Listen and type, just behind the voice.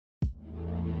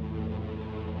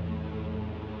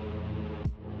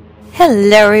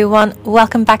Hello everyone,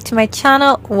 welcome back to my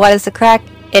channel. What is the crack?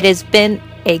 It has been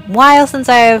a while since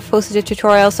I have posted a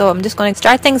tutorial, so I'm just going to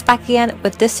start things back again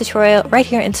with this tutorial right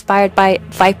here, inspired by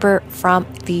Viper from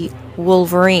the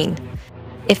Wolverine.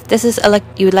 If this is a look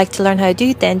you would like to learn how to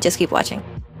do, then just keep watching.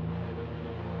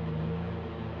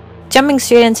 Jumping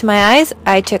straight into my eyes,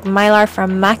 I took Mylar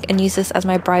from MAC and used this as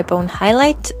my brow bone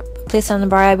highlight. Placed it on the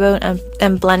brow bone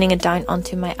and blending it down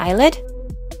onto my eyelid.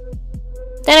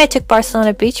 Then I took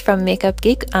Barcelona Beach from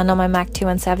Geek and on my MAC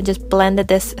 217 just blended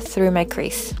this through my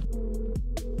crease.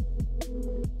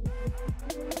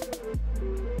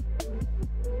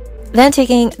 Then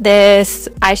taking this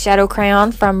eyeshadow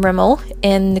crayon from Revlon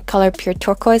in the color Pure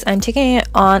Turquoise, I'm taking it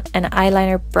on an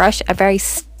eyeliner brush, a very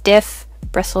stiff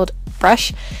bristled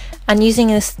brush, and using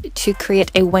this to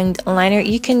create a winged liner.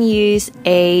 You can use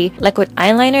a liquid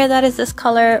eyeliner that is this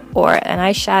color or an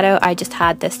eyeshadow. I just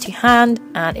had this to hand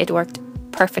and it worked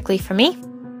perfectly for me.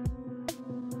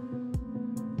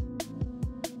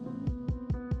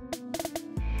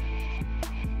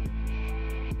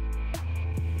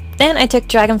 Then I took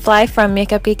Dragonfly from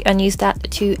Geek and used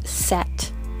that to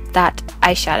set that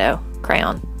eyeshadow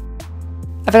crayon.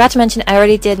 I forgot to mention I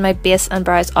already did my base and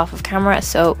brows off of camera,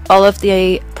 so all of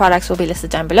the products will be listed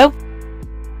down below.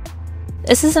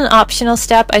 This is an optional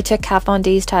step. I took Kat Von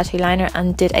D's tattoo liner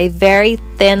and did a very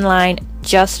thin line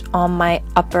just on my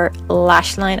upper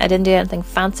lash line. I didn't do anything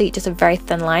fancy, just a very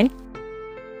thin line.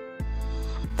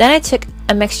 Then I took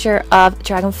a mixture of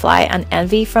Dragonfly and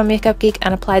Envy from Geek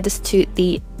and applied this to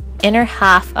the inner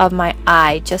half of my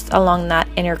eye, just along that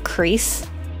inner crease.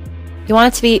 You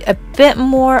want it to be a bit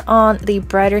more on the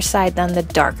brighter side than the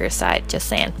darker side, just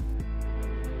saying.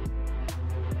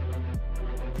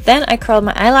 Then I curled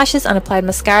my eyelashes and applied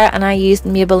mascara, and I used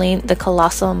Maybelline the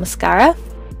Colossal Mascara.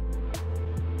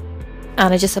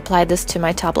 And I just applied this to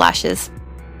my top lashes.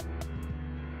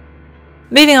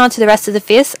 Moving on to the rest of the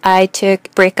face, I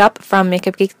took Breakup from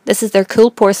Geek. This is their Cool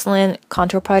Porcelain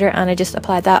Contour Powder, and I just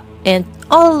applied that in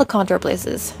all the contour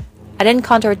places. I didn't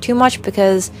contour too much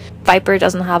because Viper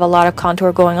doesn't have a lot of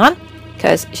contour going on,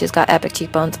 because she's got epic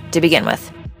cheekbones to begin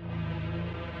with.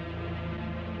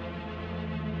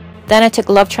 Then I took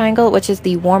Love Triangle, which is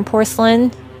the Warm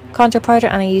Porcelain Contour Powder,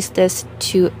 and I used this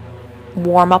to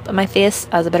warm up my face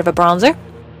as a bit of a bronzer.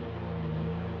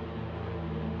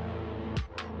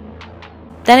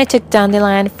 Then I took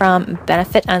Dandelion from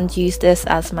Benefit and used this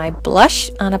as my blush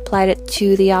and applied it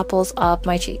to the apples of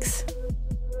my cheeks.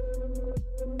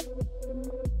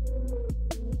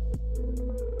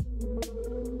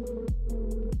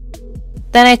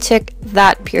 Then I took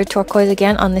that Pure Turquoise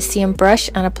again on the same brush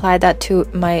and applied that to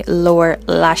my lower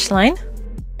lash line.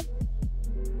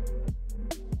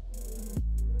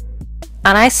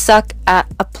 And I suck at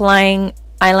applying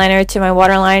eyeliner to my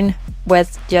waterline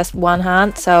with just one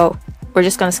hand, so we're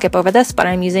just going to skip over this, but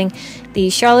I'm using the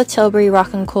Charlotte Tilbury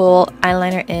Rock and Coal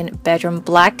eyeliner in Bedroom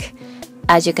Black.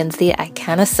 As you can see, I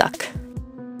kind of suck.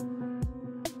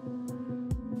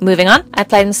 Moving on, I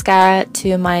applied mascara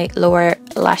to my lower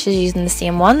lashes using the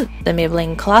same one, the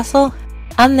Maybelline Colossal.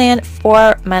 And then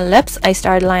for my lips, I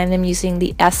started lining them using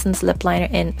the Essence lip liner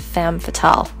in Femme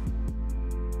Fatale.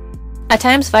 At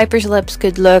times, Viper's lips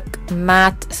could look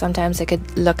matte, sometimes it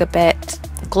could look a bit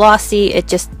glossy, it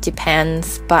just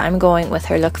depends, but I'm going with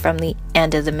her look from the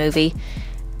end of the movie,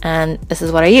 and this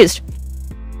is what I used.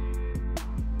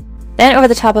 Then over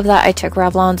the top of that, I took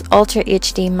Revlon's Ultra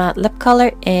HD Matte Lip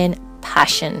Color in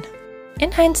Passion.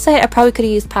 In hindsight, I probably could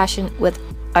have used Passion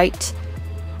without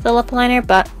the lip liner,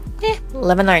 but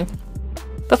live and learn.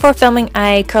 Before filming,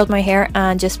 I curled my hair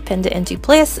and just pinned it into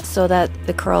place so that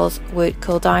the curls would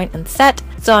cool down and set.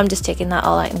 So I'm just taking that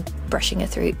all out and brushing it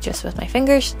through just with my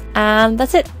fingers. And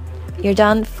that's it. You're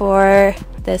done for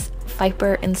this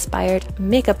Viper inspired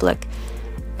makeup look.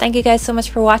 Thank you guys so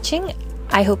much for watching.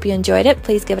 I hope you enjoyed it.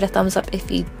 Please give it a thumbs up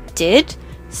if you did.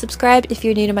 Subscribe if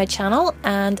you're new to my channel,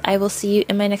 and I will see you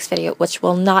in my next video, which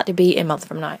will not be a month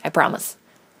from now, I promise.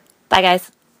 Bye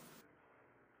guys.